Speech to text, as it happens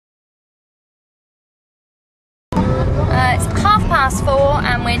4:30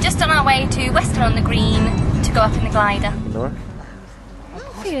 and we're just on our way to Weston on the Green to go up in the glider. Laura?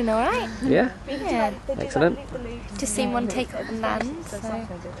 I'm feeling alright. Yeah? Yeah. Excellent. Just seen one take up and land, so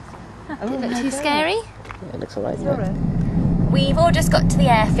didn't look too scary. Yeah, it looks alright, doesn't it? We've all just got to the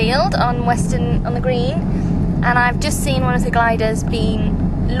airfield on Weston on the Green, and I've just seen one of the gliders being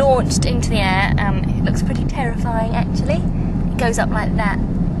launched into the air, and it looks pretty terrifying actually. It goes up like that,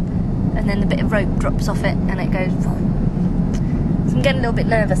 and then the bit of rope drops off it, and it goes. So I'm getting a little bit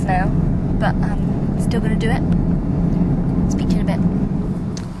nervous now, but I'm still going to do it. Speak to you in a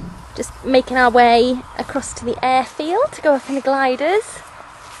bit. Just making our way across to the airfield to go up in the gliders.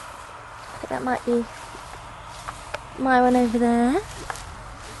 I think that might be my one over there.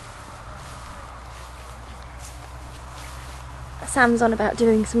 Sam's on about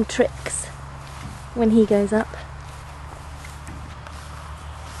doing some tricks when he goes up.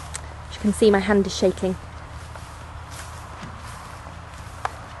 As you can see, my hand is shaking.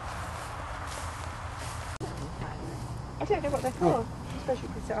 I don't know what they're for. I suppose you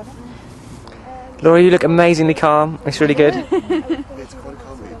could sit on it. Laura, you look amazingly calm. It's really good.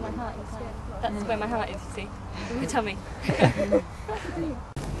 That's where my heart is, you see. In my tummy.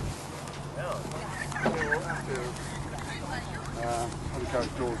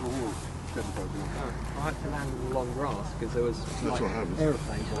 I had to land on long grass because there was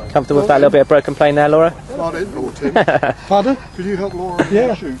aeroplanes. Comfortable with that little bit of broken plane there, Laura? Pardon? Or Tim? Pardon? Could you help Laura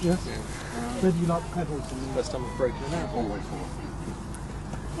shoot? Yes. Where do you like pedals? First time I've broken an airplane. All the way forward.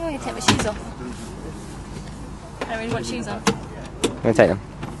 I'm going to take my shoes off. I don't really want shoes on. I'm going to take them.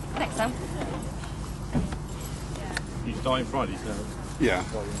 Next time. He's starting Friday, so. Yeah.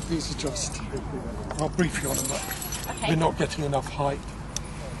 These are just, I'll brief you on them, but Okay. we're not getting enough height,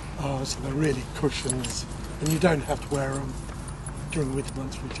 so they're really cushions, and you don't have to wear them during the winter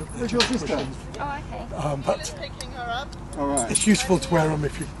months. Where's your sister? Oh, okay. But All right. it's useful to wear them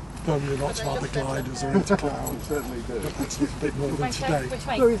if you're going with lots of other gliders or into clouds. Certainly do. But that's a little bit more than today. Which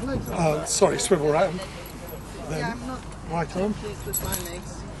way? Sorry, swivel round. Then right arm.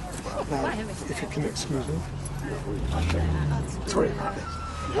 Now, if you can excuse me. Sorry about this.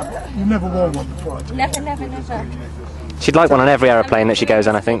 You've never worn one before, I Never. She'd like one on every aeroplane that she goes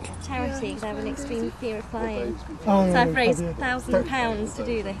on, I think. Charity, because I have an extreme fear of flying. Oh, So I've raised £1,000 to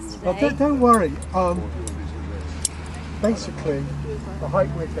do this Well, today. don't worry. Basically, the height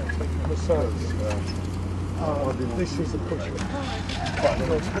we're getting from the surface, this is a cushion.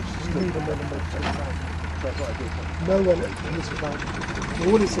 We need a minimum of 2,000. No one in this planet,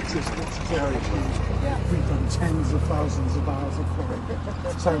 all its existence is very huge. We've done tens of thousands of hours of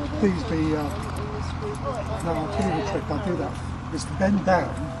flying. So please be, now I'll give you a trick, I'll do that. Is to bend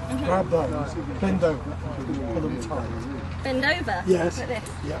down, grab those, bend over, and pull them tight. Bend over? Yes. Like this?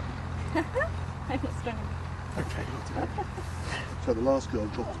 Yeah. I'm not strong. Okay. So the last girl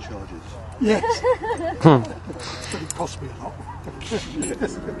dropped the charges. Yes. But it cost me a lot.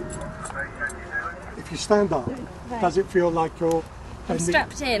 Yes. If you stand up, does it feel like you're I'm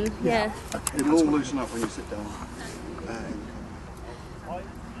strapped in, yeah. It'll all loosen up when you sit down.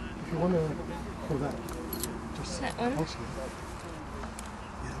 If you want to pull that, just That one? pulse it.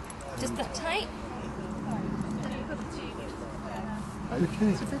 Just that tight?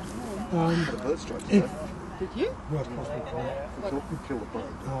 Okay. The bird strikes If there. worst possible Kill the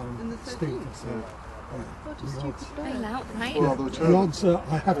bird. Steve said, Bail out, right? Well, the the odds are,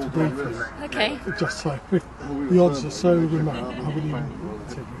 I have to brief you, Okay. just so, the odds are so remote, I wouldn't even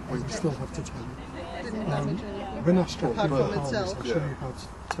tell you, I would still have to tell you. When I strap you the harness, I'll show you how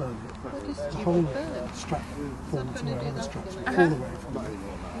to turn it. The whole strap forms where other straps all the way from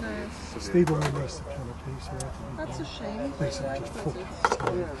there. Steve will release the canopy, so That's a shame. basically just pull it.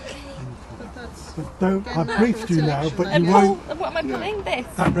 But don't, I've briefed you now, but And you pull, won't, what am I pulling? This?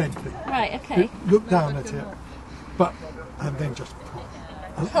 that red thing. Right, okay. Look down at it, but, and then just pull.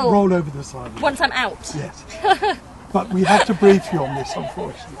 Pull. Roll over the side. Once I'm out? Yes. But we have to brief you on this,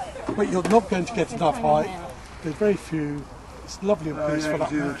 unfortunately. But you're not going to get enough height. There's very few. It's lovely and peaceful up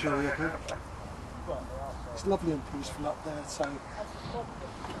there. It's lovely and peaceful up there, so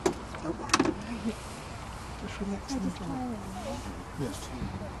don't worry. Just relax and enjoy. Yes.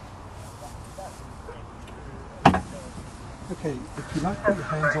 Okay, if you like, put your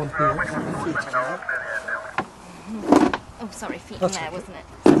hands on here, feet on there. Oh, sorry, feet in That's there, okay. wasn't it?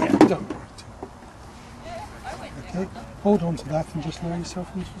 Yeah, don't worry. Okay, hold on to that and just lower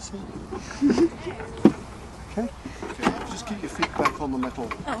yourself into the seat. Okay, Just keep your feet back on the metal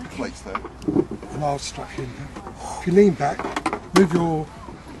plates there. and I'll strap you in there. If you lean back, move your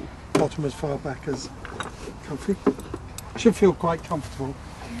bottom as far back as comfy. Should feel quite comfortable,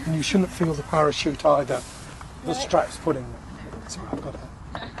 and you shouldn't feel the parachute either. The strap's pulling. Sorry, I've got that.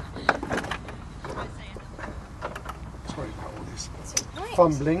 Sorry about all this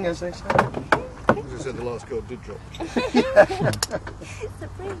fumbling, as they say. As I said, the last girl did drop. It's a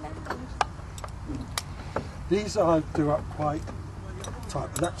free lounge. These I do up quite tight,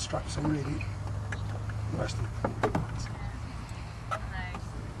 but that strap's are really nasty.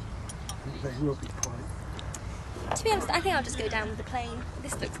 They will be quite. To be honest, I think I'll just go down with the plane.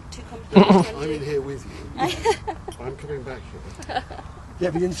 This looks too complicated. I'm in here with you. I'm coming back here.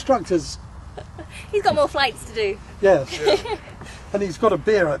 Yeah, the instructor's. He's got more flights to do. Yes. Yeah. And he's got a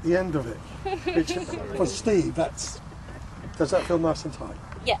beer at the end of it. Which, for Steve, that's. Does that feel nice and tight?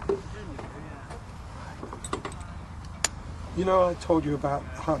 Yeah. You know, I told you about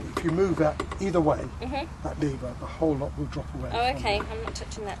honey. If you move that either way, that lever, the whole lot will drop away. Oh, okay. I'm not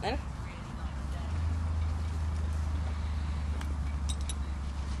touching that then.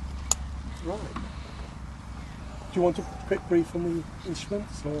 Right. Do you want a quick brief on the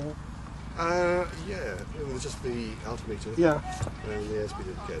instruments, or? Yeah, it was just the altimeter Yeah. and the airspeed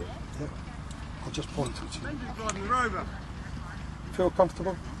indicator. Yeah. I'll just point it to you. Feel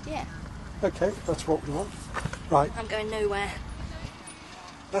comfortable? Yeah. Okay, that's what we want. Right. I'm going nowhere.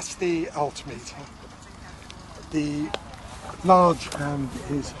 That's the altimeter. The large hand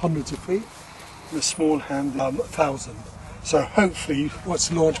is hundreds of feet, the small hand 1,000. So hopefully, what's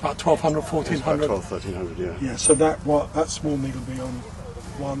launched about 1,200, 1,400? About 1,200, 1,300, yeah. Yeah, so that small needle will be on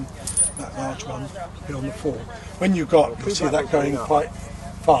one, that large one will be on the 4. When you can see that going quite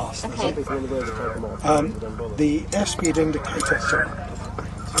fast. Okay. The airspeed indicator, sorry.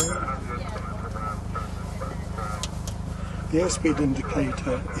 The airspeed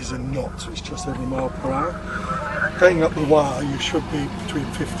indicator is in knots, it's just over a mile per hour. Going up the wire, you should be between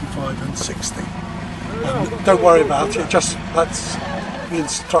 55 and 60. Don't worry about it, just that's the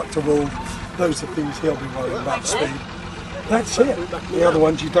instructor will, those are things he'll be worrying about speed. That's it. The other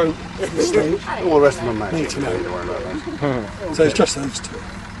ones you don't at this stage. All the rest of them are Need magic. to know. Don't worry about that. So it's just those two.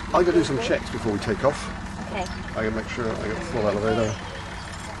 I'm going to do some checks before we take off. Okay. I can make sure I get the full elevator.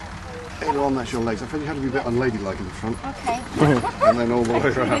 Later on, that's your legs. I think you have to be a bit unladylike in the front. Okay. And then all the way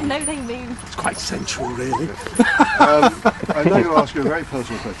around. No, they move. It's quite sensual, really. I'm now going to ask you a very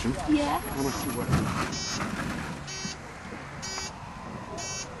personal question. Yeah. How much do you weigh?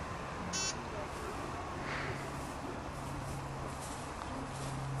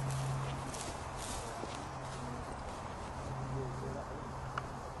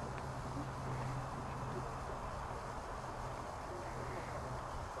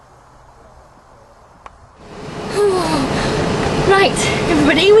 Right,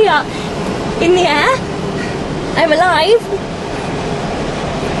 everybody, we are in the air. I'm alive.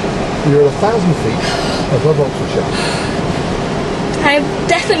 You're at 1,000 feet above Oxfordshire. I've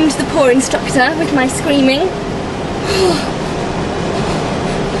deafened the poor instructor with my screaming.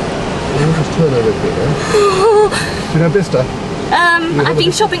 You'll just turn over a bit there. Do you know Bicester? I've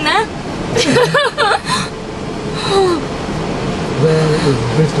been shopping there. There is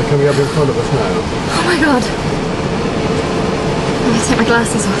Bicester coming up in front of us now. Oh my god. I'm going to take my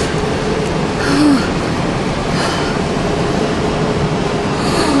glasses off.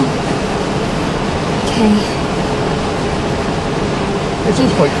 Okay. It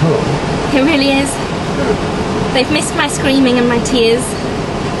seems quite calm. It really is. They've missed my screaming and my tears.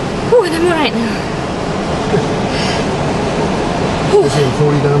 Oh, and I'm alright now. You see him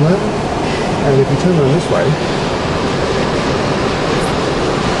 40 down there? And if you turn around this way,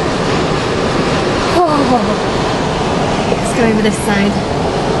 Let's go over this side.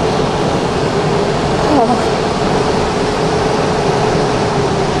 Oh.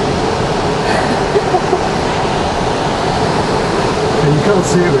 and you can't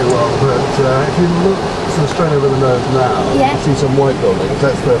see it very well, but if you look sort of straight over the nose now, Yeah. you see some white buildings.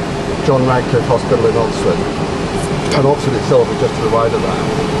 That's the John Radcliffe Hospital in Oxford. And Oxford itself is just to the right of that.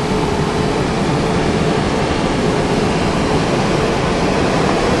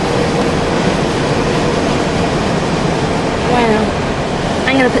 Wow.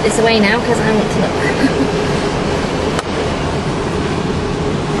 I'm going to put this away now because I want to look.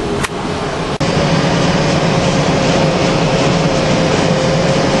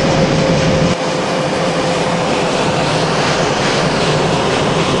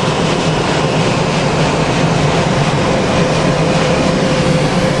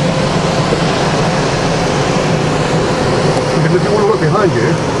 If you want to look behind you,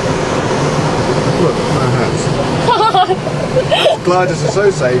 look, my hands. Gliders are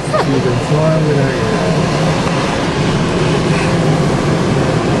so safe, you can fly without your hands.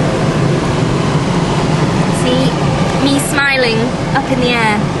 See, me smiling up in the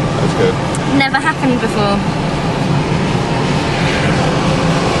air. That's good. Never happened before.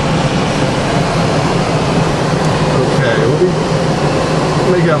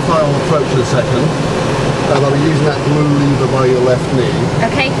 making a final approach in a second, and I'll be using that blue lever by your left knee.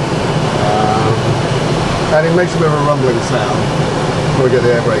 Okay. And it makes a bit of a rumbling sound before we get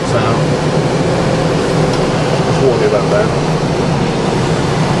the air brakes out. Just warn you about that.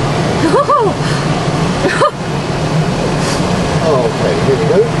 Okay, here we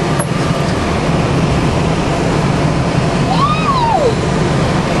go.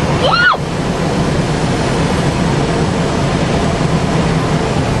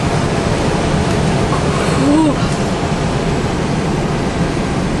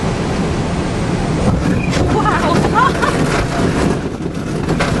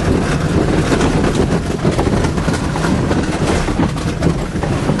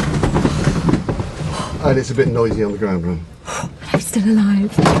 And it's a bit noisy on the ground run. I'm still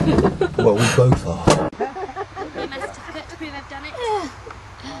alive. Well, we both are. My certificate to prove I've done it.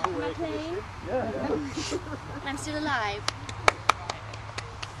 Am I playing? Yeah. I'm still alive.